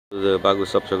The Bagu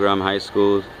Saptagram High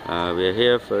School. We are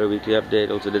here for a weekly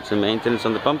update. Also did some maintenance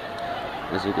on the pump.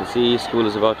 As you can see, school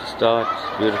is about to start.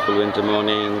 Beautiful winter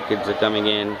morning. Kids are coming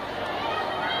in,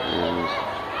 and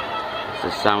it's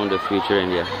the sound of future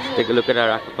India. Take a look at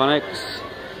our aquaponics.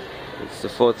 It's the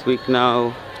 4th week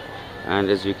now, and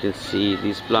as you can see,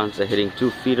 these plants are hitting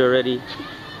 2 feet already.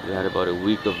 We had about a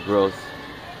week of growth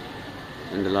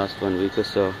in the last 1 week or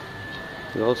so.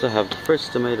 We also have the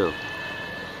first tomato.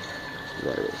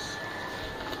 There it is.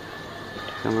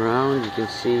 Come around, you can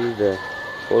see the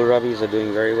kohlrabis are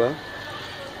doing very well,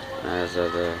 as are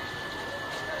the,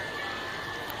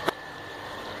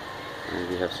 and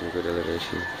we have some good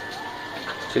elevation.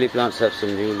 Chili plants have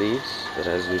some new leaves, but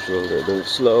as usual they're doing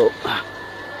slow.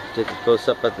 Take a close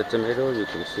up at the tomato, you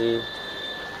can see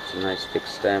it's a nice thick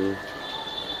stem.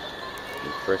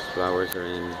 The first flowers are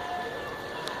in.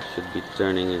 Should be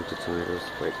turning into tomatoes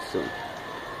quite soon.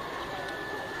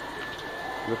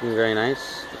 Looking very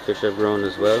nice. The fish have grown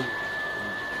as well.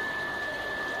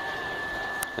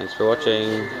 Thanks for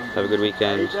watching. Have a good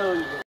weekend.